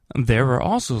There were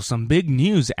also some big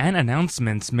news and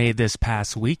announcements made this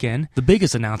past weekend. The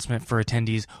biggest announcement for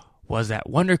attendees was that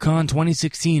WonderCon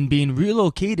 2016 being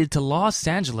relocated to Los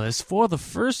Angeles for the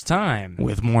first time.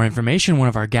 With more information, one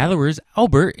of our gatherers,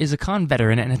 Albert, is a con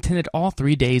veteran and attended all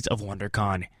 3 days of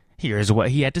WonderCon. Here's what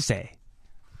he had to say.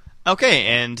 Okay,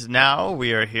 and now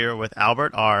we are here with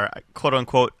Albert, our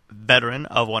quote-unquote veteran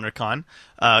of WonderCon,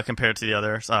 compared to the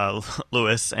others,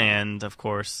 Louis and, of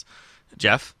course,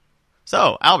 Jeff.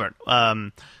 So, Albert,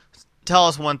 tell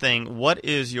us one thing. What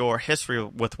is your history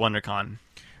with WonderCon?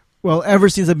 Well, ever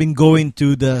since I've been going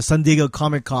to the San Diego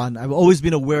Comic-Con, I've always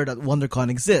been aware that WonderCon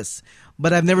exists,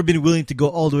 but I've never been willing to go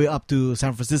all the way up to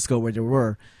San Francisco where they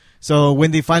were. So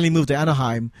when they finally moved to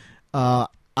Anaheim,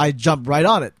 I jumped right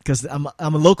on it because I'm a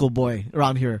local boy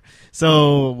around here.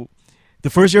 So the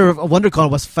first year of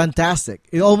WonderCon was fantastic.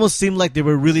 It almost seemed like they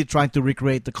were really trying to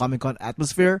recreate the Comic-Con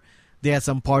atmosphere. They had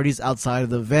some parties outside of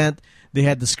the event. They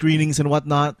had the screenings and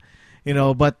whatnot,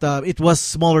 but it was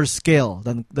smaller scale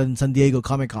than San Diego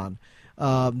Comic-Con.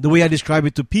 The way I described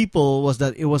it to people was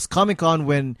that it was Comic-Con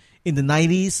when in the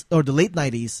 90s or the late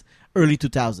 90s, early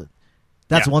 2000.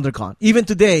 That's WonderCon. Even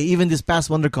today, even this past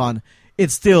WonderCon,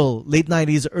 it's still late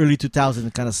 90s, early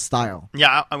 2000 kind of style.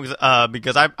 Yeah,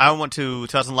 because I went to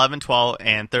 2011, 12,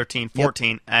 and 13,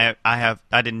 14. Yep.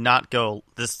 I did not go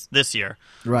this year.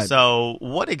 Right. So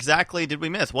what exactly did we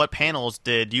miss? What panels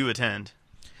did you attend?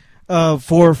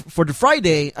 For the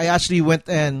Friday, I actually went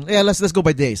and let's go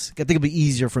by days. I think it'll be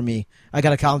easier for me. I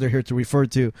got a calendar here to refer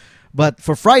to. But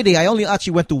for Friday, I only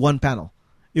actually went to one panel.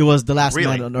 It was The Last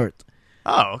Man on Earth.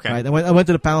 Oh, okay. Right, I went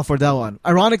to the panel for that one.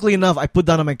 Ironically enough, I put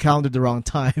down on my calendar the wrong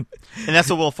time. And that's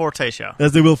the Will Forte show.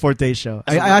 That's the Will Forte show.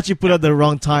 I actually put out the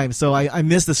wrong time, so I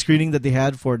missed the screening that they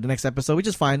had for the next episode, which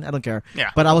is fine. I don't care. Yeah.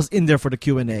 But I was in there for the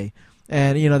Q&A,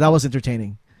 and that was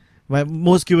entertaining. Right?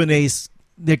 Most Q&As,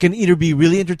 they can either be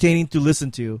really entertaining to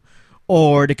listen to,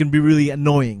 or they can be really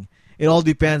annoying. It all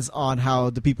depends on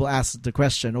how the people ask the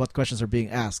question, or what questions are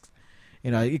being asked.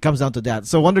 It comes down to that.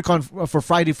 So WonderCon for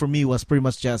Friday for me was pretty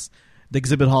much just the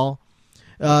exhibit hall.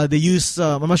 They use,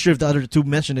 I'm not sure if the other two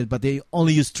mentioned it, but they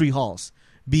only use 3 halls.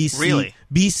 B,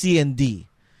 C, and D.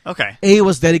 Okay. A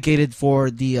was dedicated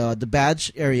for the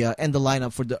badge area and the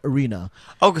lineup for the arena.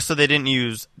 Oh, so they didn't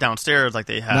use downstairs like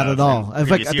they had. Not at all. In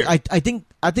fact, I think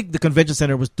the convention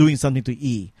center was doing something to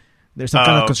E. There's some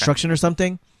kind of construction or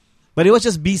something. But it was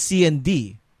just B, C, and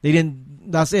D. They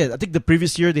didn't. That's it. I think the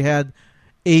previous year they had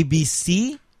A, B,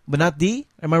 C, but not D.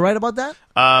 Am I right about that?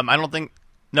 I don't think.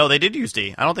 No, they did use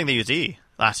D. I don't think they used E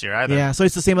last year either. Yeah, so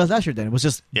it's the same as last year then. It was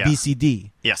just B, C,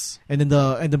 D. Yes. And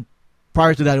then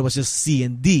prior to that, it was just C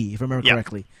and D, if I remember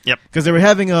correctly. Yep. Because they were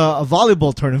having a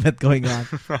volleyball tournament going on,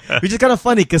 which is kind of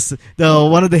funny because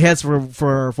one of the heads for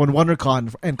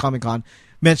WonderCon and Comic-Con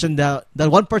mentioned that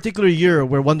one particular year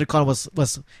where WonderCon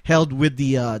was held with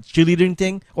the cheerleading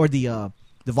thing or the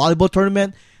volleyball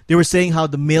tournament, they were saying how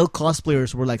the male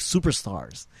cosplayers were like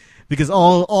superstars. Because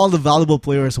all the volleyball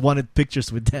players wanted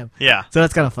pictures with them. Yeah. So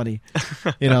that's kind of funny.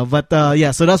 But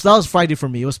so that was Friday for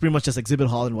me. It was pretty much just exhibit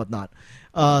hall and whatnot.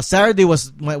 Saturday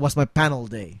was my panel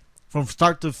day. From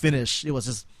start to finish, it was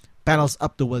just panels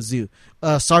up the wazoo.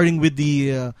 Starting with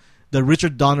the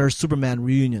Richard Donner Superman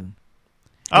reunion.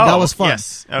 And that was fun.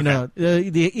 Yes.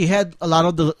 Okay. He had a lot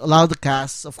of the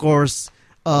cast. Of course,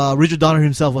 Richard Donner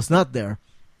himself was not there.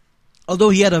 Although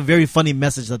he had a very funny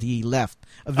message that he left,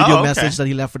 a video message that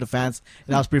he left for the fans,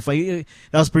 and that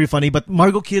was pretty funny. But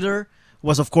Margot Kidder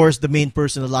was, of course, the main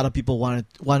person a lot of people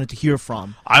wanted to hear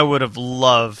from. I would have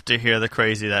loved to hear the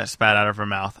crazy that spat out of her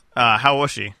mouth. How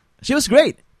was she? She was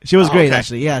great. She was great,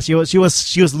 actually. Yeah, she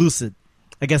was lucid.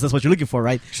 I guess that's what you're looking for,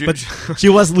 right? But she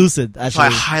was lucid, actually.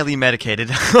 Highly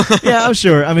medicated. Yeah, I'm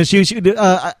sure. I mean, she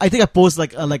I think I posted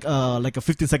like a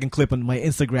 15-second clip on my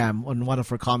Instagram on one of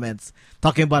her comments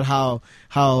talking about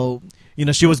how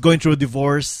she was going through a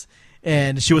divorce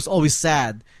and she was always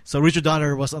sad. So Richard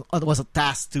Donner was a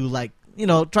task to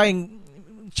try and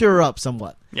cheer her up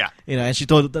somewhat. Yeah. And she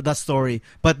told that story.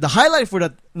 But the highlight for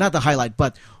that, not the highlight,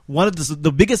 but one of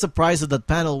the biggest surprise of that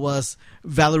panel was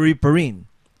Valerie Perrine.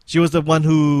 She was the one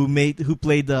who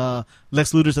played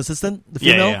Lex Luthor's assistant, the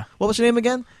female. Yeah. What was her name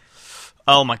again?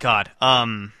 Oh my God.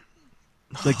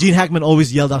 Like Gene Hackman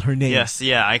always yelled out her name. Yes,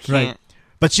 yeah, I can't. Right.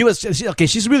 But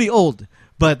she's really old,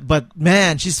 but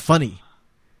man, she's funny.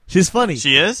 She's funny.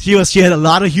 She is? She had a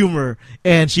lot of humor,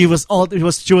 and she was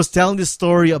telling this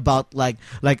story about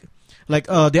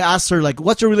they asked her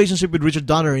what's your relationship with Richard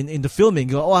Donner in the filming?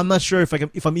 You go, I'm not sure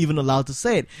if I'm even allowed to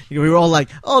say it. We were all like,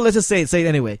 let's just say it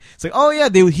anyway. It's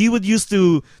like, he would used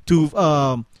to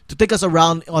take us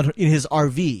around in his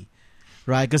RV.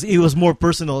 right? Because it was more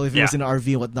personal if it Yeah. was in an RV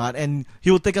and whatnot, and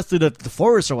he would take us to the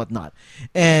forest or whatnot,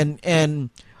 and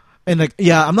like,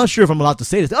 yeah, I'm not sure if I'm allowed to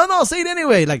say this. Oh no, I'll say it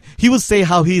anyway. Like, he would say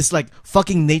how he's like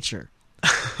fucking nature,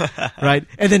 right?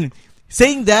 And then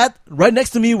saying that right next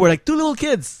to me were like two little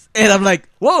kids, and I'm like,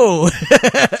 whoa.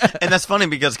 And that's funny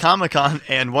because Comic-Con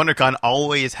and WonderCon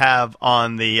always have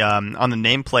on the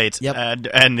nameplates Yep.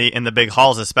 and in the big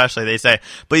halls especially, they say,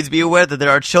 "Please be aware that there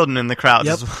are children in the crowd."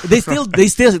 Yep. They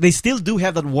still do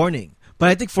have that warning, but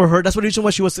I think for her, that's the reason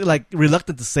why she was like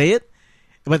reluctant to say it.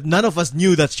 But none of us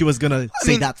knew that she was gonna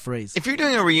say that phrase. If you're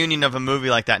doing a reunion of a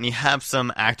movie like that and you have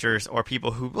some actors or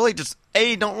people who really just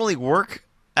don't really work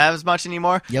as much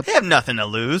anymore, Yep. they have nothing to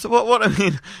lose. What I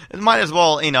mean, it might as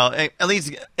well, at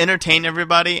least entertain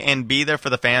everybody and be there for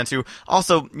the fans who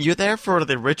also, you're there for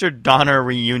the Richard Donner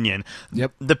reunion.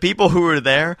 Yep. The people who are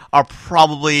there are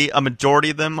probably, a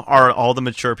majority of them are all the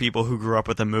mature people who grew up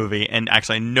with the movie and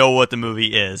actually know what the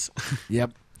movie is.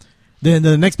 Yep. Then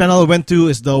the next panel I went to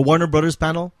is the Warner Brothers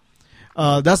panel.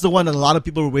 That's the one that a lot of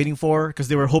people were waiting for because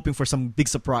they were hoping for some big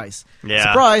surprise. Yeah.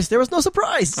 Surprise! There was no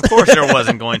surprise. Of course there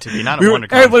wasn't going to be, not at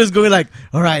WonderCon. Everybody's going like,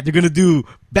 all right, they're going to do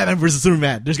Batman versus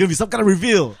Superman. There's going to be some kind of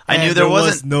reveal. I knew And there was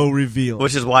wasn't. no reveal.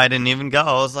 Which is why I didn't even go.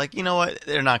 I was like, you know what?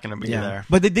 They're not going to be there.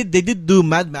 But they did do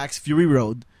Mad Max Fury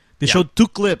Road. They Yeah. showed 2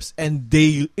 clips and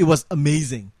it was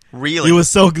amazing. Really? It was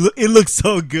so good. It looked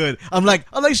so good. I'm like,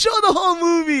 show the whole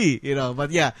movie,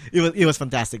 But yeah, it was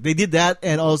fantastic. They did that,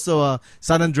 and also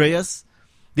San Andreas.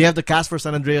 They have the cast for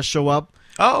San Andreas show up.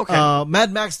 Oh, okay.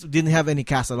 Mad Max didn't have any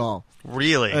cast at all.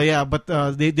 Really? Yeah, but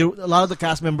they a lot of the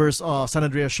cast members, San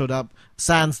Andreas showed up.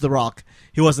 Sans The Rock,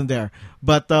 he wasn't there.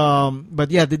 But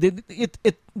yeah, they did it.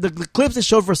 The clips they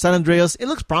showed for San Andreas, it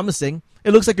looks promising.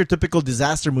 It looks like your typical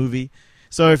disaster movie.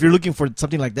 So if you're looking for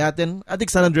something like that, then I think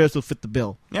San Andreas will fit the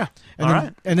bill. Yeah. And All then,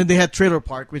 right. And then they had Trailer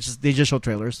Park, which is they just show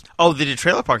trailers. Oh, they did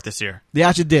Trailer Park this year. They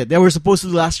actually did. They were supposed to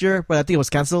do last year, but I think it was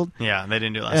canceled. Yeah, they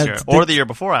didn't do it last year. they- Or the year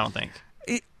before, I don't think.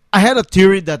 I had a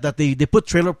theory that they put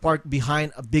Trailer Park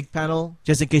behind a big panel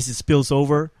just in case it spills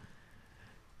over.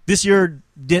 This year,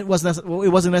 it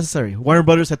wasn't necessary. Warner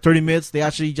Brothers had 30 minutes. They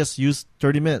actually just used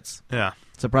 30 minutes. Yeah.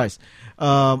 Surprise.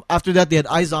 After that, they had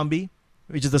iZombie,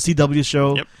 which is the CW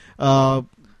show. Yep.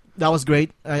 That was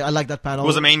great. I like that panel.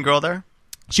 Was the main girl there?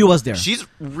 She was there. She's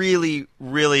really,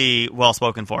 really well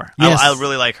spoken for. Yes. I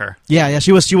really like her. Yeah.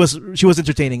 She was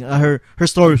entertaining. Her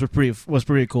stories was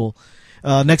pretty cool.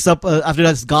 Next up, after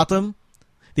that is Gotham.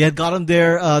 They had Gotham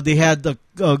there. They had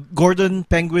Gordon,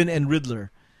 Penguin, and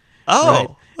Riddler. Oh, right?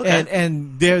 okay.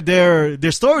 And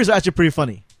their stories are actually pretty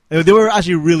funny. They were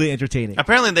actually really entertaining.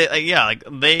 Apparently,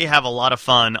 they have a lot of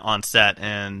fun on set,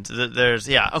 and there's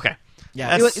okay.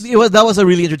 Yeah, that was a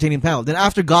really entertaining panel. Then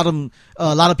after Gotham,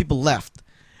 a lot of people left,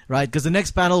 right? Because the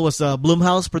next panel was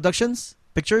Blumhouse Productions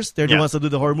Pictures. They're the ones that do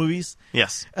the horror movies.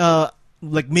 Yes.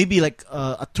 Maybe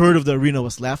a third of the arena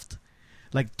was left.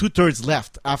 Like 2/3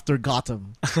 left after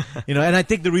Gotham, and I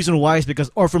think the reason why is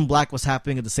because Orphan Black was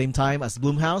happening at the same time as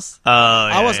Blumhouse.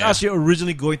 I was actually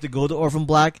originally going to go to Orphan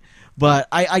Black, but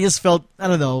I just felt, I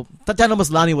don't know, Tatiana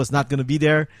Maslany was not going to be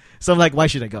there, so I'm like, why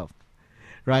should I go?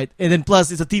 Right? And then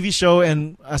plus, it's a TV show,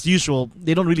 and as usual,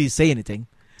 they don't really say anything.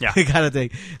 Yeah. Kind of thing.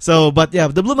 So, but yeah,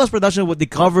 the Blumhouse production, what they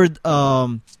covered,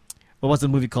 what was the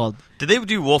movie called? Did they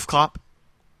do Wolf Cop?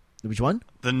 Which one?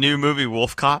 The new movie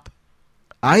Wolf Cop?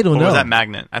 I don't Or know. was that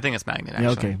Magnet? I think it's Magnet, actually.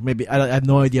 Yeah, okay, maybe. I have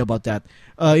no idea about that.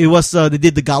 It was, they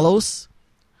did The Gallows,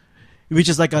 which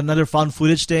is like another found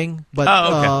footage thing,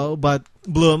 but but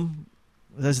Bloom,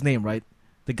 that's his name, right?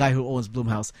 The guy who owns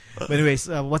Blumhouse. But anyways,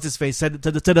 what's his face said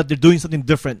that they're doing something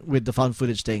different with the found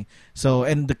footage thing. So,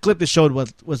 and the clip they showed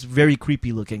was very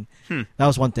creepy looking. That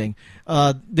was one thing.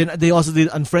 Then they also did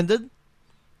Unfriended,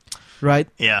 right?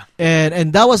 Yeah.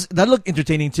 And that looked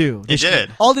entertaining too. It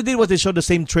did. All they did was they showed the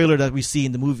same trailer that we see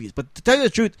in the movies. But to tell you the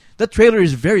truth, that trailer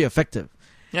is very effective.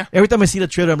 Yeah. Every time I see the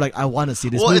trailer, I'm like, I want to see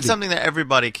this movie. Well, it's something that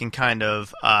everybody can kind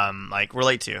of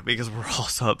relate to because we're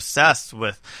also obsessed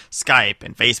with Skype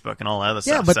and Facebook and all that other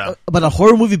stuff. Yeah, but a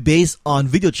horror movie based on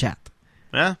video chat.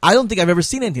 Yeah. I don't think I've ever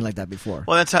seen anything like that before.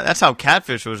 Well, that's how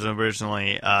Catfish was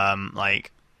originally Well,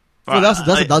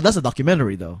 that's a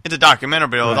documentary though. It's a documentary,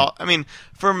 but Right. I mean,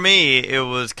 for me, it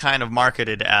was kind of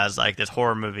marketed as like this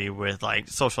horror movie with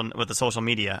the social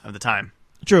media of the time.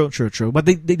 True. But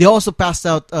they also passed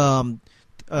out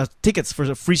tickets for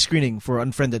a free screening for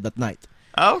Unfriended that night.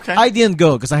 Oh, okay. I didn't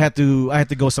go because I had to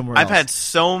go somewhere else. I've had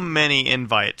so many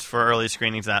invites for early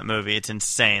screenings of that movie. It's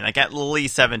insane. Like at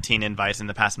least 17 invites in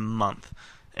the past month.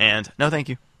 And no, thank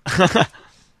you.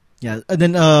 Yeah, and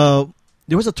then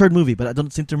there was a third movie, but I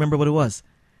don't seem to remember what it was.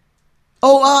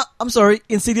 Oh, I'm sorry,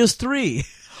 Insidious 3.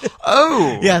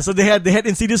 Oh, Yeah, so they had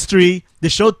Insidious 3. They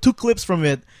showed 2 clips from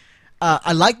it.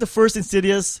 I liked the first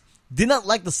Insidious. Did not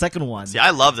like the second one. See,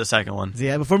 I love the second one.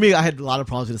 Yeah, but for me, I had a lot of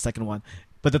problems with the second one.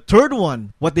 But the third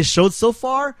one, what they showed so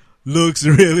far, looks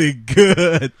really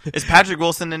good. Is Patrick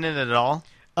Wilson in it at all?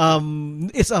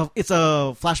 It's a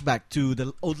flashback to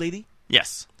the old lady.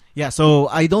 Yes. Yeah, so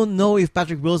I don't know if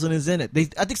Patrick Wilson is in it.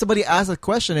 I think somebody asked that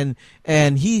question,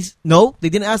 and they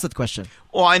didn't ask that question.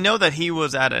 Well, I know that he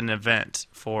was at an event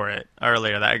for it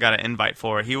earlier that I got an invite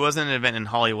for. He was at an event in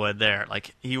Hollywood there.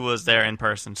 Like, he was there in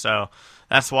person, so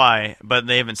that's why. But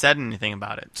they haven't said anything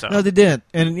about it. So No, they didn't.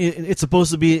 And it's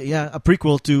supposed to be a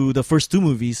prequel to the first 2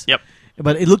 movies. Yep.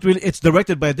 But it looked it's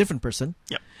directed by a different person.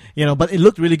 Yep. But it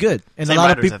looked really good. And Same a lot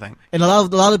writers, of people, I think. and a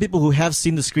lot of people who have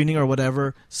seen the screening or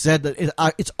whatever said that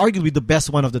it's arguably the best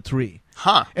one of the 3.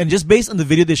 Huh. And just based on the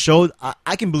video they showed,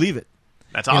 I can believe it.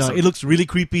 That's awesome. It looks really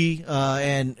creepy,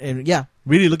 and yeah,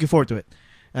 really looking forward to it.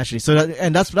 Actually, so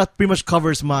that pretty much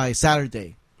covers my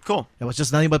Saturday. Cool. It was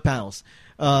just nothing but panels.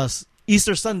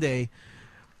 Easter Sunday,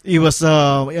 it was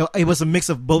a mix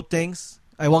of both things.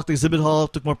 I walked the exhibit hall,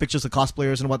 took more pictures of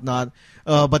cosplayers and whatnot.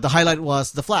 But the highlight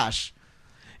was The Flash.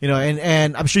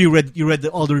 And I'm sure you read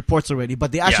all the reports already,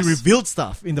 but they actually revealed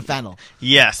stuff in the panel.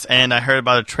 Yes, and I heard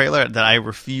about a trailer that I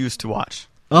refused to watch.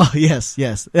 Oh, yes.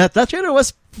 That trailer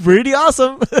was pretty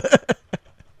awesome.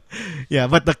 Yeah,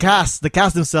 but the cast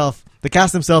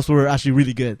themselves were actually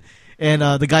really good. And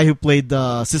the guy who played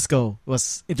Cisco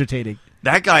was entertaining.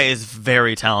 That guy is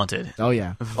very talented. Oh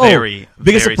yeah, very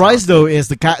biggest surprise talented. though is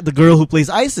the girl who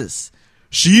plays Isis.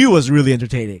 She was really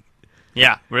entertaining.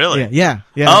 Yeah, really? Yeah.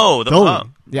 Oh, totally.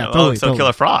 Totally. So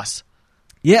Killer Frost.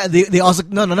 Yeah, they also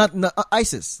not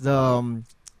Isis. The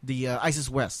Isis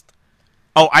West.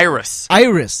 Oh, Iris. I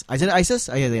said Isis.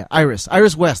 Yeah.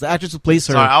 Iris West, the actress who plays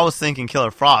her. Sorry, I was thinking Killer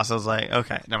Frost. I was like,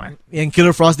 okay, never mind. And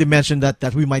Killer Frost, they mentioned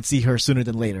that we might see her sooner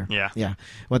than later. Yeah.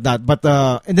 Whatnot. But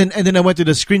and then I went to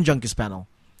the Screen Junkies panel.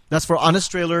 That's for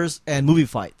honest trailers and movie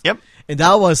fight. Yep. And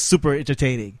that was super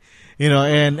entertaining.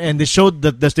 And they showed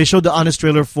the honest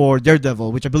trailer for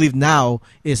Daredevil, which I believe now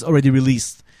is already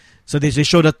released. So they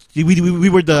showed that we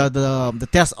were the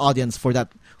test audience for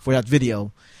that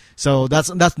video. So that's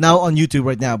now on YouTube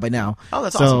right now. By now. Oh,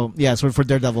 that's awesome. Yeah, so for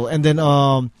Daredevil, and then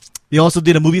they also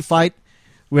did a movie fight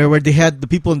where they had the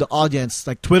people in the audience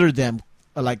like Twitter them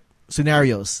like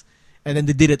scenarios, and then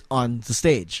they did it on the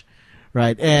stage,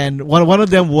 right? And one of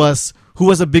them was who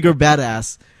was a bigger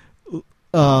badass,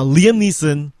 Liam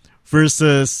Neeson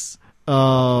versus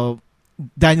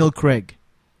Daniel Craig.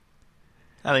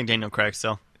 I think Daniel Craig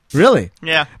still. Really?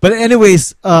 Yeah. But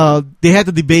anyways, they had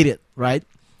to debate it, right?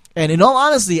 And in all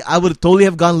honesty, I would totally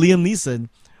have gone Liam Neeson,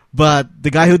 but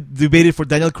the guy who debated for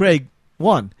Daniel Craig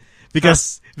won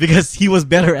because he was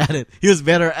better at it. He was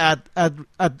better at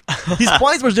his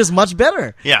points were just much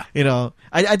better. Yeah.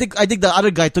 I think the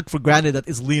other guy took for granted that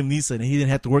it's Liam Neeson and he didn't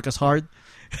have to work as hard.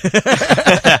 But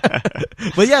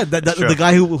yeah, the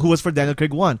guy who was for Daniel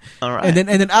Craig won. All right. And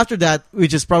then after that,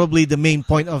 which is probably the main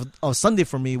point of Sunday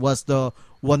for me, was the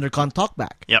WonderCon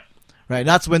talkback. Yep. Right.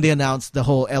 That's when they announced the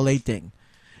whole LA thing.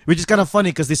 Which is kind of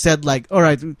funny because they said like, all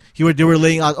right, they were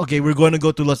laying out, okay, we're going to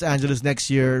go to Los Angeles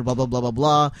next year, blah, blah, blah, blah,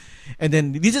 blah. And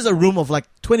then this is a room of like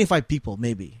 25 people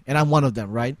maybe, and I'm one of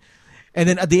them, right? And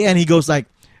then at the end he goes like,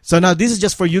 so now this is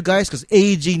just for you guys because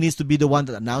AEG needs to be the one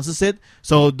that announces it.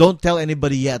 So don't tell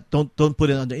anybody yet. Don't put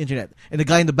it on the internet. And the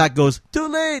guy in the back goes, too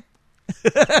late.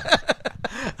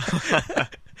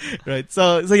 Right.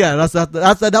 So yeah,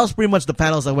 that was pretty much the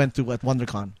panels I went to at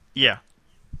WonderCon. Yeah.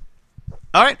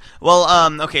 All right.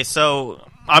 Well, okay. So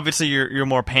obviously, you're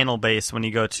more panel based when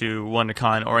you go to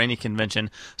WonderCon or any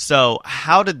convention. So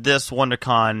how did this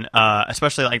WonderCon,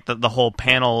 especially like the whole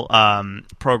panel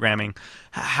programming,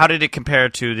 how did it compare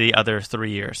to the other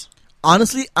 3 years?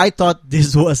 Honestly, I thought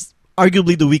this was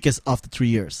arguably the weakest of the 3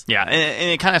 years. Yeah,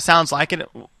 and it kind of sounds like it,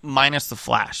 minus the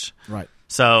Flash. Right.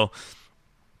 So.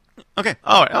 Okay.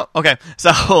 Oh, okay.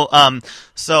 So, I'm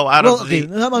sorry.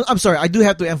 I do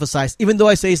have to emphasize, even though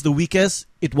I say it's the weakest,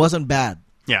 it wasn't bad.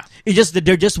 Yeah. It just that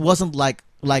there just wasn't like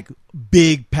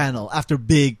big panel after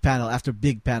big panel after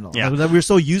big panel. Yeah. That we're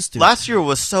so used to. Last year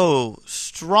was so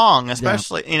strong,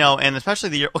 especially and especially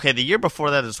the year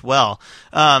before that as well.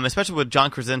 Especially with John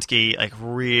Krasinski, like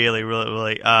really, really,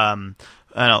 really.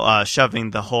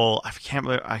 Shoving the whole I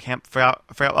can't forget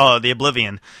the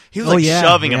Oblivion. He was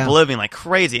shoving Oblivion like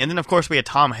crazy. And then of course we had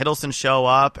Tom Hiddleston show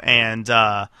up and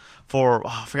I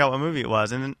forgot what movie it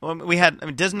was. And then we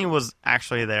had Disney was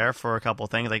actually there for a couple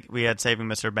of things. Like we had Saving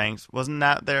Mr. Banks. Wasn't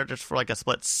that there just for like a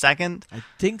split second? I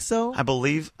think so. I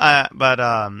believe. But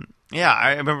Yeah,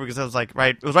 I remember because it was like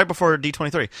it was right before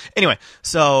D23. Anyway,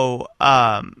 so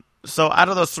out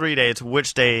of those 3 days,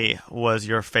 which day was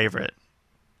your favorite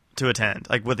to attend?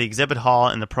 Like with the exhibit hall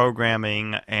and the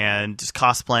programming and just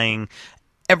cosplaying,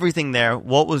 everything there.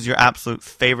 What was your absolute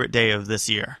favorite day of this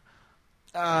year?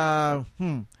 It's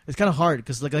kind of hard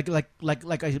because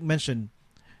like I mentioned,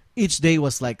 each day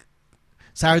was like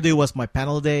Saturday was my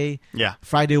panel day. Yeah.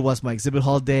 Friday was my exhibit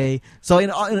hall day. So in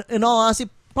all honesty,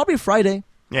 probably Friday.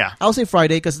 Yeah. I'll say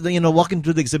Friday because walking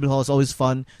through the exhibit hall is always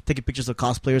fun, taking pictures of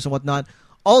cosplayers and whatnot.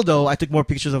 Although I took more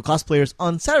pictures of cosplayers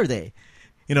on Saturday,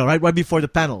 right before the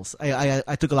panels.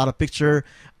 I took a lot of picture.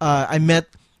 I met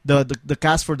the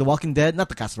cast for The Walking Dead, not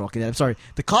the cast for The Walking Dead. I'm sorry,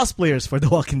 the cosplayers for The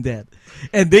Walking Dead,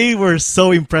 and they were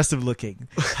so impressive looking.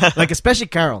 Like especially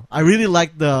Carol. I really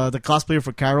liked the cosplayer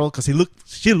for Carol because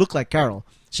she looked like Carol.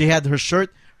 She had her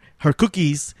shirt, her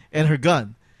cookies, and her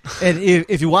gun. And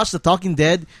if you watch The Talking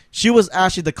Dead, she was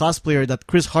actually the cosplayer that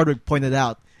Chris Hardwick pointed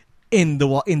out in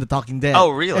the Talking Dead.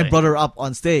 Oh, really? And brought her up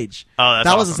on stage. Oh, that's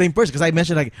that was awesome. the same person because I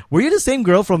mentioned like, were you the same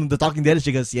girl from The Talking Dead? And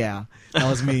she goes, yeah, that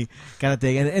was me, kind of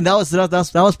thing. And that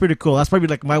was pretty cool. That's probably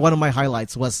like one of my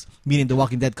highlights was meeting The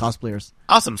Walking Dead cosplayers.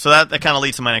 Awesome. So that kind of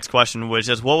leads to my next question, which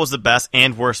is, what was the best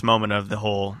and worst moment of the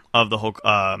whole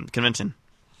convention?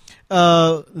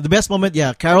 The best moment,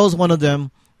 yeah, Carol's one of them.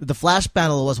 The Flash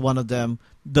panel was one of them.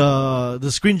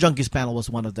 The Screen Junkies panel was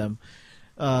one of them.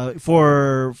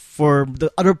 For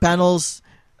the other panels,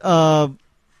 for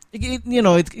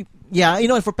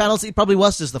panels it probably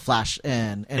was just the Flash,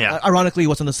 and yeah. Ironically, it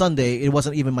was on a Sunday. It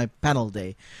wasn't even my panel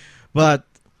day. But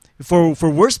for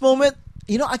worst moment,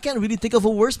 I can't really think of a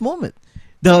worst moment.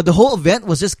 The whole event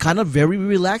was just kind of very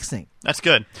relaxing. That's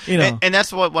good. And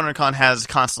that's what WonderCon has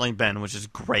constantly been, which is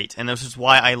great. And this is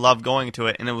why I love going to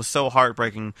it. And it was so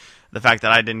heartbreaking the fact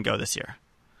that I didn't go this year.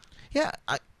 Yeah,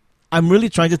 I'm really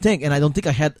trying to think, and I don't think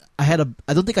I had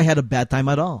a bad time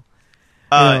at all.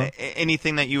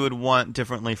 Anything that you would want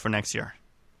differently for next year?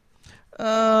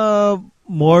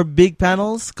 More big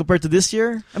panels compared to this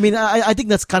year. I mean, I think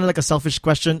that's kind of like a selfish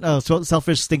question,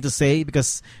 selfish thing to say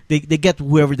because they get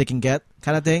whoever they can get,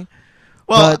 kind of thing.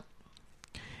 Well, but,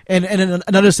 and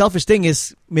another selfish thing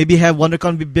is maybe have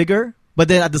WonderCon be bigger, but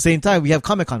then at the same time we have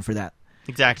Comic-Con for that.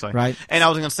 Exactly. Right. And I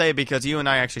was going to say, because you and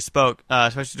I actually spoke,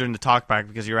 especially during the talkback,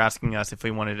 because you were asking us if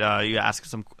we wanted you to ask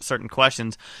some certain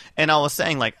questions. And I was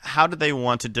saying, like, how do they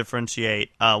want to differentiate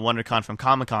WonderCon from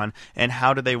Comic-Con, and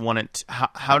how do they want it?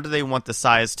 How do they want the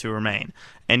size to remain?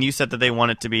 And you said that they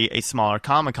want it to be a smaller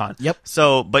Comic-Con. Yep.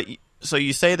 So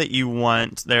you say that you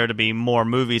want there to be more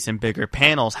movies and bigger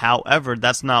panels. However,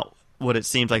 that's not what it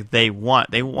seems like they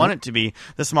want. They want it to be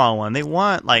the smaller one. They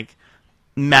want, like,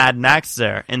 Mad Max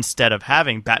there instead of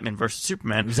having Batman versus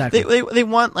Superman. Exactly. They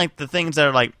want like the things that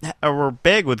are like were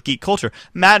big with geek culture.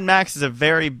 Mad Max is a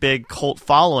very big cult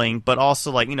following, but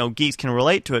also like geeks can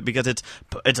relate to it because it's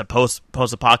a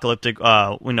post-apocalyptic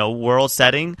world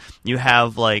setting. You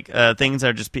have like things that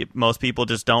are just most people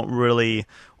just don't really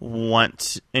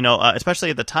want, especially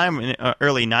at the time in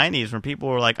early 90s when people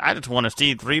were like, I just want to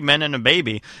see 3 men and a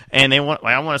baby, and I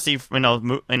want to see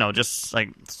just like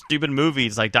stupid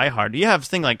movies like Die Hard. You have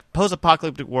thing like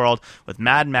post-apocalyptic world with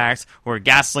Mad Max where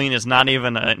gasoline is not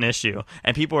even an issue,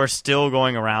 and people are still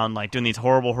going around like doing these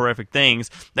horrific things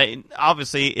that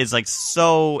obviously is like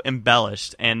so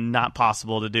embellished and not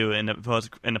possible to do in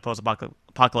a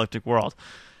post-apocalyptic world.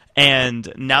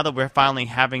 And now that we're finally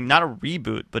having not a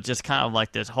reboot, but just kind of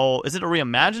like this whole, is it a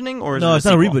reimagining or is no? It it's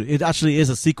not a reboot. It actually is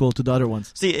a sequel to the other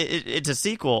ones. See, it's a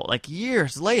sequel like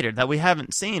years later that we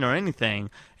haven't seen or anything,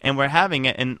 and we're having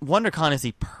it. And WonderCon is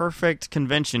the perfect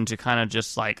convention to kind of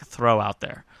just like throw out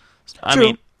there. I True.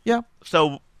 mean, Yeah.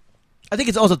 So I think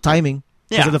it's also timing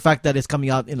because Yeah. of the fact that it's coming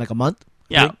out in like a month.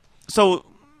 yeah. Right? So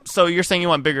you're saying you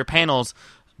want bigger panels.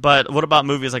 But what about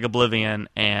movies like Oblivion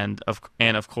and of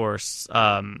course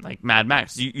like Mad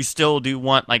Max? You still do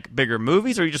want like bigger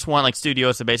movies, or you just want like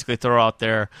studios to basically throw out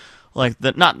their like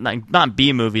the not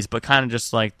B movies, but kind of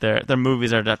just like their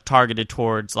movies are targeted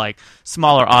towards like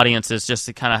smaller audiences, just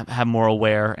to kind of have more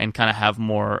aware and kind of have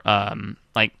more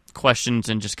like questions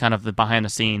and just kind of the behind the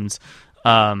scenes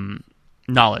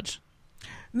knowledge.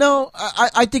 No,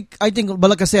 I think, but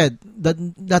like I said,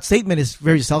 that statement is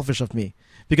very selfish of me.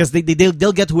 Because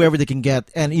they'll get whoever they can get,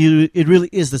 and it really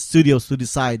is the studios to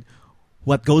decide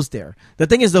what goes there. The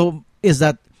thing is, though, is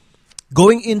that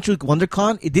going into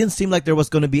WonderCon, it didn't seem like there was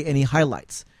going to be any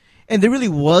highlights. And there really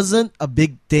wasn't a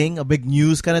big thing, a big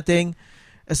news kind of thing.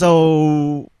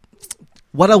 So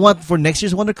what I want for next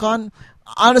year's WonderCon,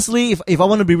 honestly, if I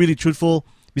want to be really truthful,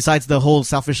 besides the whole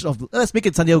selfish of, let's make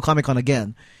it San Diego Comic-Con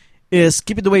again, is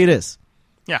keep it the way it is.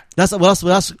 Yeah. That's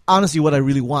honestly what I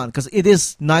really want, because it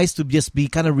is nice to just be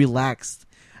kind of relaxed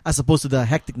as opposed to the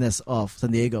hecticness of San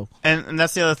Diego. And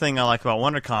that's the other thing I like about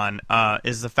WonderCon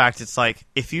is the fact it's like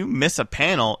if you miss a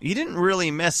panel, you didn't really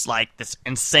miss like this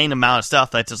insane amount of stuff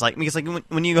that's just like because like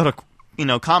when you go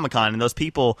to Comic-Con and those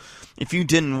people, if you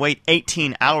didn't wait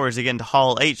 18 hours to get into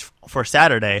Hall H for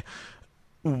Saturday,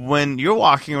 when you're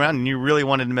walking around and you really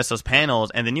wanted to miss those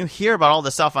panels and then you hear about all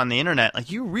this stuff on the internet,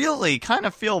 like you really kind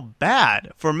of feel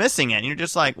bad for missing it. And you're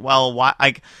just like, well, why?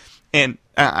 And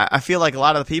I feel like a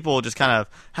lot of the people just kind of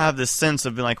have this sense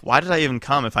of being like, why did I even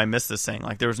come if I missed this thing?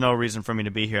 Like, there was no reason for me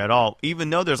to be here at all, even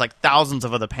though there's like thousands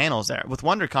of other panels there. With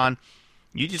WonderCon,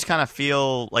 you just kind of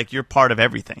feel like you're part of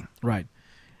everything. Right.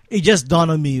 It just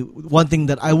dawned on me one thing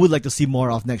that I would like to see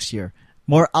more of next year.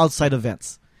 More outside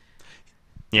events.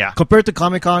 Yeah. Compared to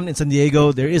Comic-Con in San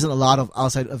Diego, there isn't a lot of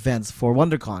outside events for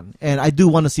WonderCon. And I do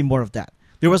want to see more of that.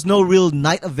 There was no real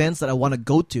night events that I want to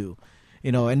go to.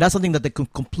 And that's something that they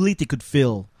completely could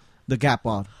fill the gap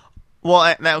on.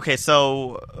 Well, okay,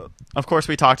 so of course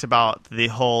we talked about the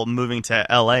whole moving to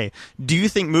LA. Do you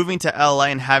think moving to LA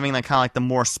and having that kind of like the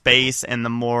more space and the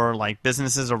more like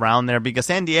businesses around there, because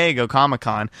San Diego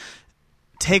Comic-Con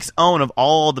takes own of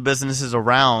all the businesses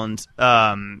around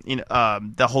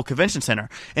the whole convention center.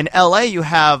 In LA, you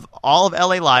have all of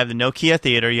LA Live, the Nokia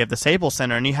Theater, you have the Staples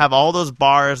Center, and you have all those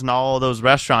bars and all those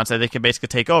restaurants that they can basically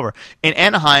take over. In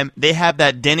Anaheim, they have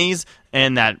that Denny's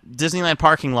and that Disneyland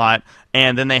parking lot,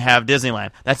 and then they have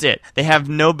Disneyland. That's it. They have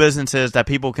no businesses that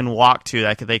people can walk to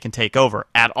that they can take over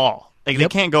at all. They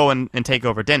can't go and take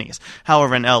over Denny's.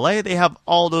 However, in LA, they have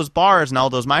all those bars and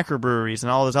all those microbreweries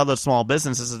and all those other small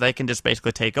businesses that they can just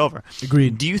basically take over.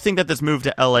 Agreed. Do you think that this move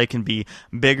to LA can be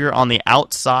bigger on the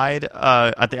outside,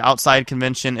 at the outside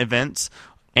convention events?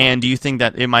 And do you think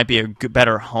that it might be a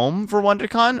better home for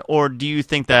WonderCon, or do you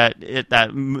think that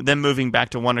them moving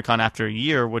back to WonderCon after a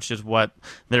year, which is what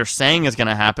they're saying is going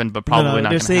to happen, but probably not going to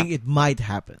happen? They're saying it might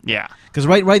happen. Yeah. Because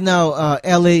right now,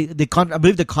 LA, I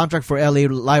believe the contract for LA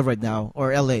Live right now,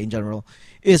 or LA in general,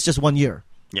 is just 1 year.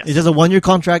 Yes. It's just a 1 year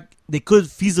contract. They could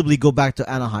feasibly go back to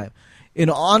Anaheim.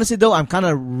 Honestly, though, I'm kind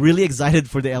of really excited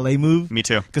for the LA move. Me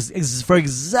too. Because for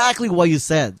exactly what you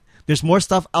said. There's more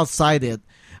stuff outside it.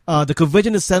 The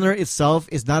convention center itself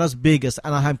is not as big as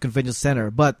Anaheim Convention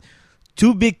Center, but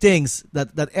two big things that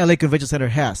LA Convention Center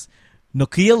has: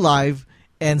 Nokia Live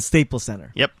and Staples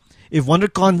Center. Yep. If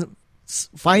WonderCon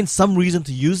finds some reason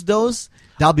to use those,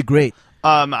 that'll be great.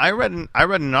 I read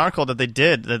an article that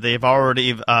they've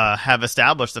already have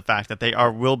established the fact that they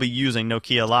will be using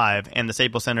Nokia Live, and the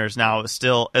Staples Center is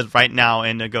right now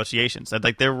in negotiations.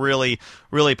 Like they're really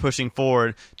pushing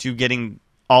forward to getting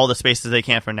all the spaces they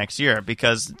can for next year,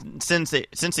 because since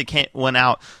it went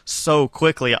out so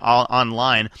quickly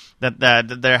online that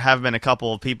there have been a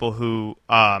couple of people who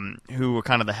were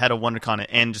kind of the head of WonderCon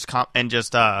and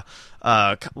just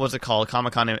what's it called,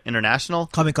 Comic-Con International?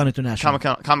 Comic-Con International.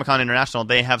 Comic-Con International.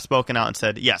 They have spoken out and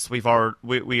said, yes, we are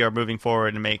moving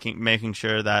forward and making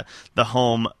sure that the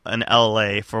home in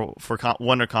LA for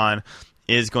WonderCon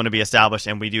is going to be established,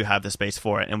 and we do have the space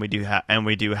for it, and we do have the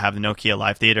Nokia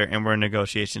Live Theater, and we're in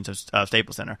negotiations of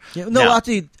Staples Center. Yeah,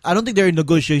 actually, I don't think they're in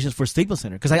negotiations for Staples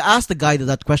Center, because I asked the guy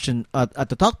that question at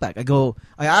the talkback.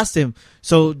 I asked him,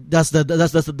 so does the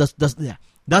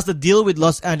deal with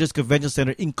Los Angeles Convention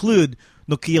Center include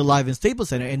Nokia Live and Staples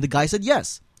Center? And the guy said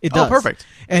yes, it does. Oh, perfect.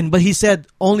 But he said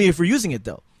only if we're using it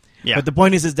though. Yeah. But the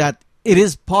point is that it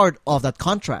is part of that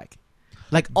contract.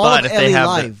 Like all of LA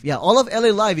Live, all of LA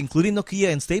Live, including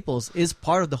Nokia and Staples, is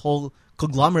part of the whole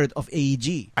conglomerate of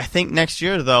AEG. I think next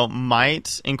year, though,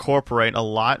 might incorporate a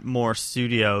lot more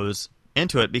studios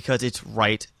into it, because it's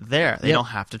right there. They don't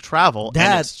have to travel,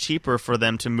 and it's cheaper for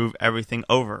them to move everything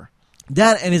over.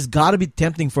 That, and it's got to be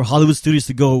tempting for Hollywood studios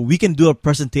to go, we can do a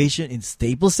presentation in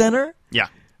Staples Center? Yeah.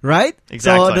 Right?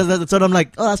 Exactly. So I'm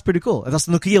like, oh, that's pretty cool. And that's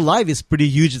Nokia Live is pretty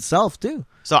huge itself, too.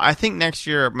 So I think next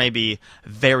year may be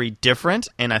very different,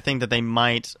 and I think that they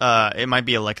might it might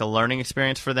be like a learning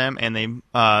experience for them, and they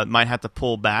might have to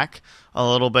pull back a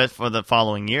little bit for the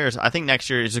following years. I think next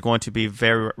year is going to be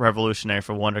very revolutionary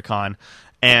for WonderCon,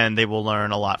 and they will learn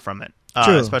a lot from it,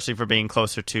 especially for being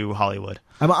closer to Hollywood.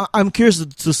 I'm curious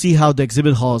to see how the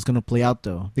exhibit hall is going to play out,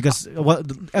 though, because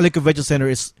the LA Convention Center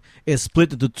is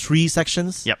split into 3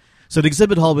 sections. Yep. So the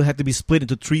exhibit hall will have to be split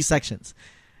into 3 sections.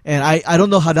 And I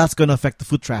don't know how that's going to affect the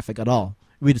foot traffic at all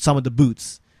with some of the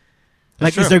booths.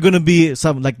 Like, true. is there going to be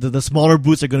some, like, the smaller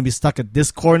booths are going to be stuck at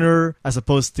this corner as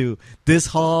opposed to this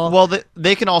hall? Well,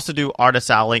 they can also do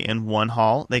Artist Alley in one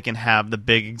hall. They can have the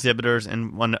big exhibitors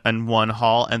in one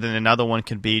hall, and then another one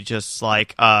could be just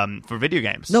like for video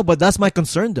games. No, but that's my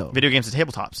concern, though. Video games and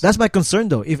tabletops. That's my concern,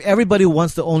 though. If everybody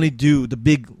wants to only do the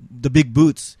big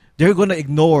booths, they're going to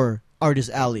ignore Artist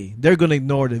Alley. They're going to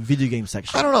ignore the video game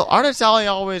section. I don't know. Artist Alley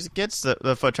always gets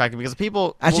the foot traffic because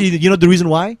people... Actually, you know the reason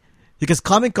why? Because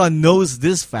Comic-Con knows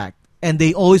this fact, and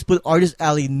they always put Artist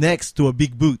Alley next to a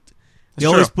big booth. They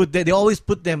always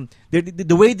put them...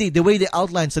 The way they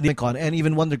outline Comic-Con and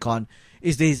even WonderCon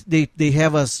is they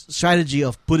have a strategy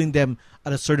of putting them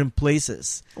at a certain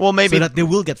places. Well, maybe... So that they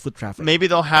will get foot traffic. Maybe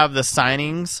they'll have the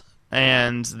signings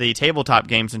and the tabletop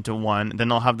games into one. Then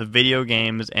they'll have the video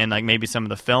games and like maybe some of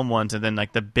the film ones, and then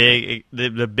like the big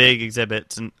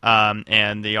exhibits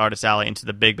and the Artist Alley into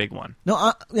the big one. No,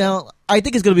 I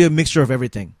think it's going to be a mixture of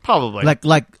everything. Probably.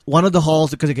 Like one of the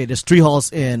halls, because there's 3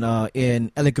 halls in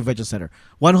LA Convention Center.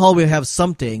 One hall will have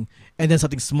something and then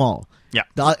something small. Yeah.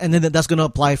 And then that's going to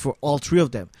apply for all 3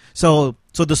 of them. So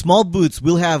the small booths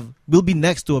will be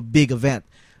next to a big event.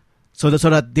 So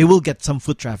that they will get some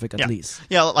foot traffic at least.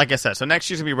 Yeah, like I said. So next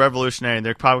year's gonna be revolutionary.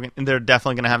 They're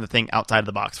definitely gonna have the thing outside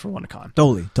the box for WonderCon.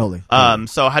 Totally.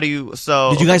 So how do you?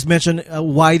 So did you guys mention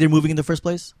why they're moving in the first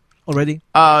place already?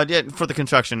 Yeah, for the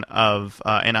construction of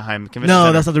Anaheim Convention No,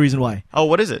 Center. that's not the reason why. Oh,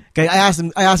 what is it? Okay, I asked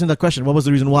them that question. What was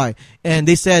the reason why? And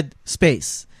they said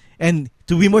space. And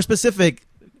to be more specific,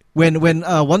 when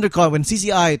WonderCon, when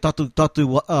CCI talked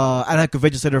to Anaheim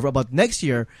Convention Center about next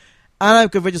year. Anaheim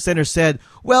Convention Center said,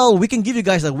 well, we can give you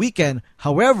guys a weekend.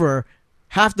 However,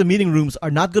 half the meeting rooms are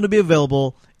not going to be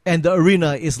available, and the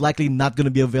arena is likely not going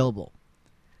to be available.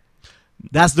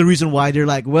 That's the reason why they're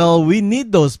like, well, we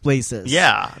need those places.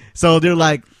 Yeah. So they're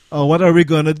like, oh, what are we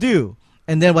going to do?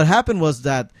 And then what happened was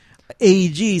that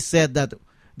AEG said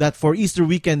that for Easter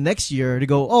weekend next year, they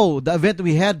go, oh, the event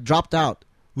we had dropped out.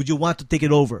 Would you want to take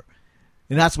it over?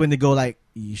 And that's when they go like,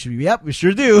 yep, we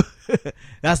sure do.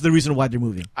 That's the reason why they're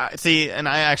moving. See, and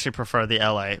I actually prefer the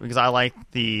LA because I like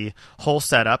the whole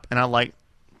setup, and I like,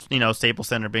 Staples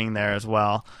Center being there as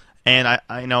well. And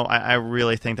I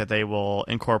really think that they will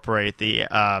incorporate the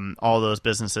all those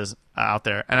businesses out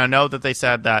there. And I know that they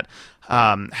said that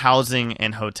housing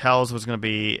and hotels was going to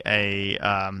be a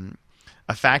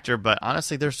factor, but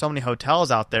honestly, there's so many hotels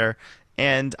out there.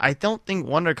 And I don't think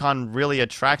WonderCon really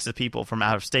attracts the people from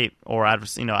out of state or out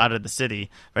of the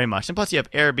city very much. And plus, you have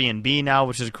Airbnb now,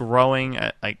 which is growing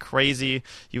like crazy.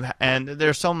 And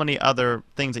there's so many other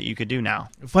things that you could do now.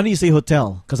 Funny you say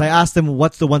hotel, because I asked them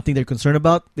what's the one thing they're concerned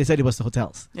about. They said it was the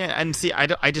hotels. Yeah, and see, I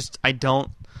don't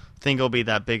think it'll be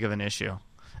that big of an issue,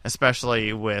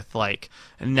 especially with like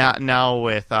now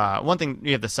with one thing,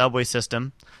 you have the subway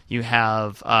system. You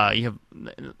have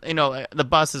the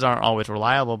buses aren't always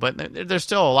reliable, but there's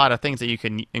still a lot of things that you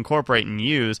can incorporate and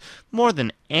use more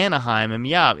than Anaheim. And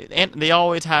yeah, and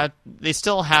they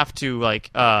still have to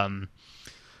like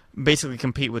basically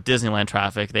compete with Disneyland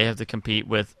traffic. They have to compete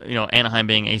with Anaheim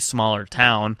being a smaller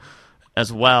town as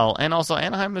well, and also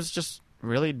Anaheim is just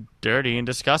really dirty and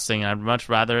disgusting. I'd much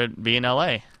rather it be in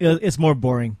LA. It's more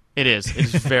boring. It is.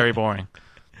 It's very boring.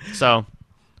 So,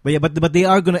 but yeah, but they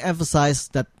are going to emphasize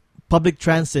that public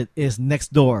transit is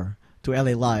next door to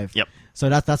LA Live. Yep. So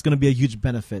that's going to be a huge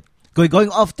benefit. Going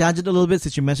off tangent a little bit,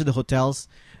 since you mentioned the hotels.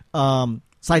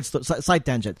 Side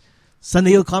tangent. San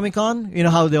Diego Comic-Con, you know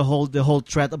how the whole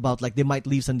threat about like they might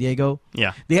leave San Diego.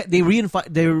 Yeah. They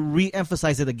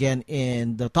re-emphasize it again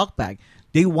in the talkback.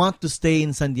 They want to stay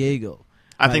in San Diego.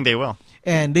 I think they will.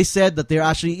 And they said that they're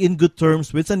actually in good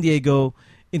terms with San Diego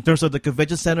in terms of the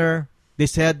convention center. They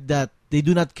said that they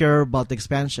do not care about the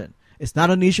expansion. It's not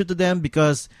an issue to them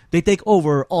because they take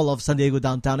over all of San Diego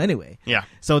downtown anyway. Yeah.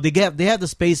 So they have the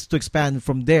space to expand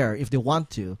from there if they want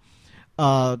to.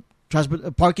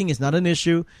 Parking is not an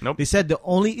issue. Nope. They said the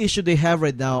only issue they have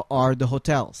right now are the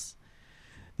hotels.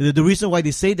 The reason why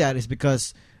they say that is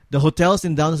because the hotels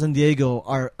in downtown San Diego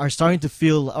are starting to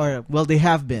feel, they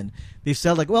have been. They've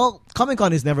said like, well,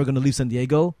 Comic-Con is never going to leave San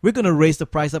Diego. We're going to raise the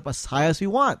price up as high as we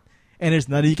want. And there's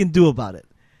nothing you can do about it.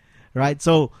 Right?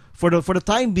 So for the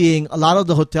time being, a lot of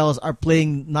the hotels are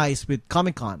playing nice with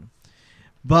Comic-Con.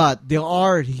 But there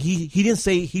are, he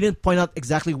didn't point out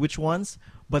exactly which ones,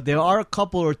 but there are a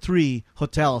couple or 3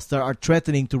 hotels that are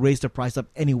threatening to raise the price up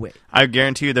anyway. I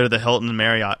guarantee you they're the Hilton and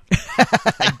Marriott.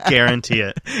 I guarantee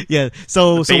it. Yeah.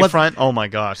 So Bayfront, oh my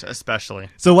gosh, especially.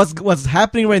 So what's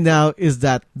happening right now is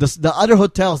that the other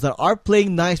hotels that are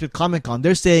playing nice with Comic-Con,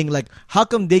 they're saying like, how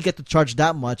come they get to charge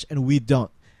that much and we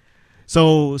don't?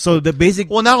 So the basic.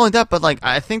 Well, not only that, but like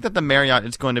I think that the Marriott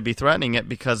is going to be threatening it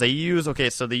because they use it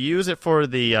for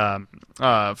the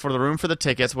room for the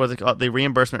tickets, the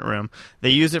reimbursement room.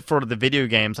 They use it for the video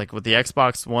games, like with the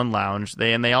Xbox One lounge.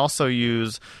 They also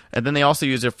use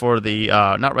it for the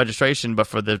not registration, but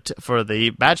for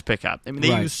the badge pickup. I mean,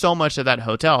 they use so much of that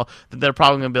hotel that they're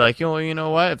probably going to be like, you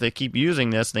know what? If they keep using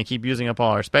this and they keep using up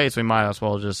all our space, we might as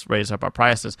well just raise up our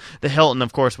prices. The Hilton,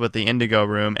 of course, with the Indigo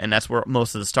room, and that's where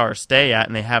most of the stars stay at,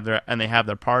 and they have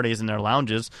their parties in their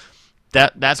lounges.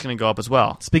 That's going to go up as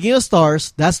well. Speaking of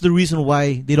stars, that's the reason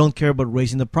why they don't care about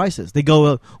raising the prices. They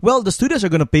go, well, the studios are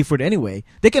going to pay for it anyway.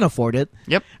 They can afford it.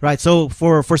 Yep. Right. So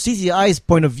for CCI's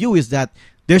point of view is that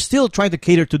they're still trying to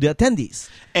cater to the attendees,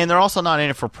 and they're also not in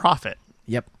it for profit.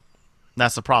 Yep.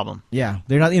 That's the problem. Yeah,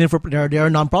 they're not in it for. They're a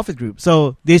non-profit group.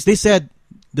 So they said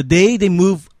the day they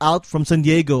move out from San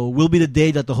Diego will be the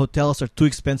day that the hotels are too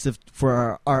expensive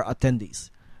for our attendees.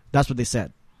 That's what they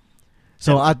said.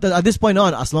 So at this point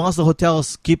on, as long as the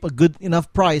hotels keep a good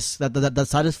enough price that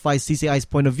satisfies CCI's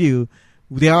point of view,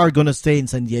 they are going to stay in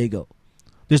San Diego.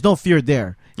 There's no fear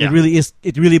there. Yeah.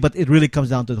 It really comes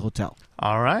down to the hotel.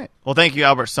 All right. Well, thank you,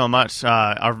 Albert, so much.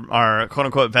 Our quote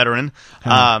unquote veteran.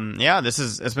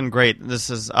 It's been great. This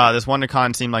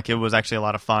WonderCon seemed like it was actually a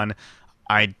lot of fun.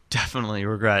 I definitely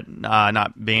regret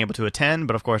not being able to attend,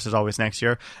 but of course, there's always next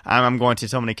year. I'm going to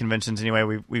so many conventions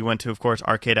anyway. We went to, of course,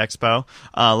 Arcade Expo,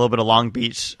 a little bit of Long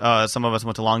Beach. Some of us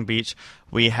went to Long Beach.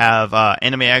 We have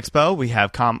Anime Expo. We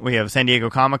have San Diego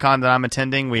Comic-Con that I'm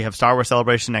attending. We have Star Wars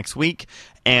Celebration next week,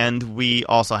 and we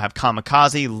also have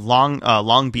Kamikaze,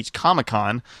 Long Beach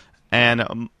Comic-Con,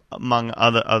 and among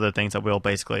other things that we'll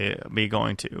basically be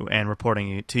going to and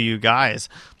reporting to you guys.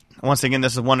 Once again,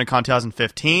 this is WonderCon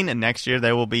 2015, and next year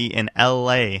they will be in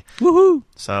LA. Woohoo!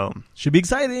 So should be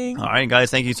exciting. All right, guys,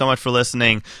 thank you so much for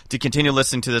listening. To continue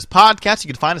listening to this podcast, you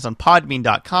can find us on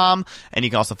podbean.com, and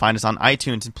you can also find us on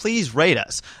iTunes. And please rate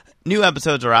us. New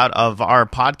episodes are out of our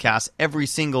podcast every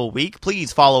single week.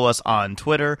 Please follow us on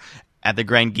Twitter at The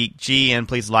Grand Geek G, and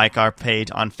please like our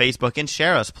page on Facebook and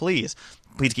share us, please.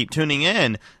 Please keep tuning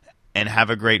in, and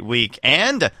have a great week.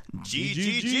 And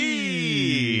GGG!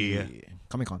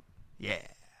 Comic-Con. Yeah.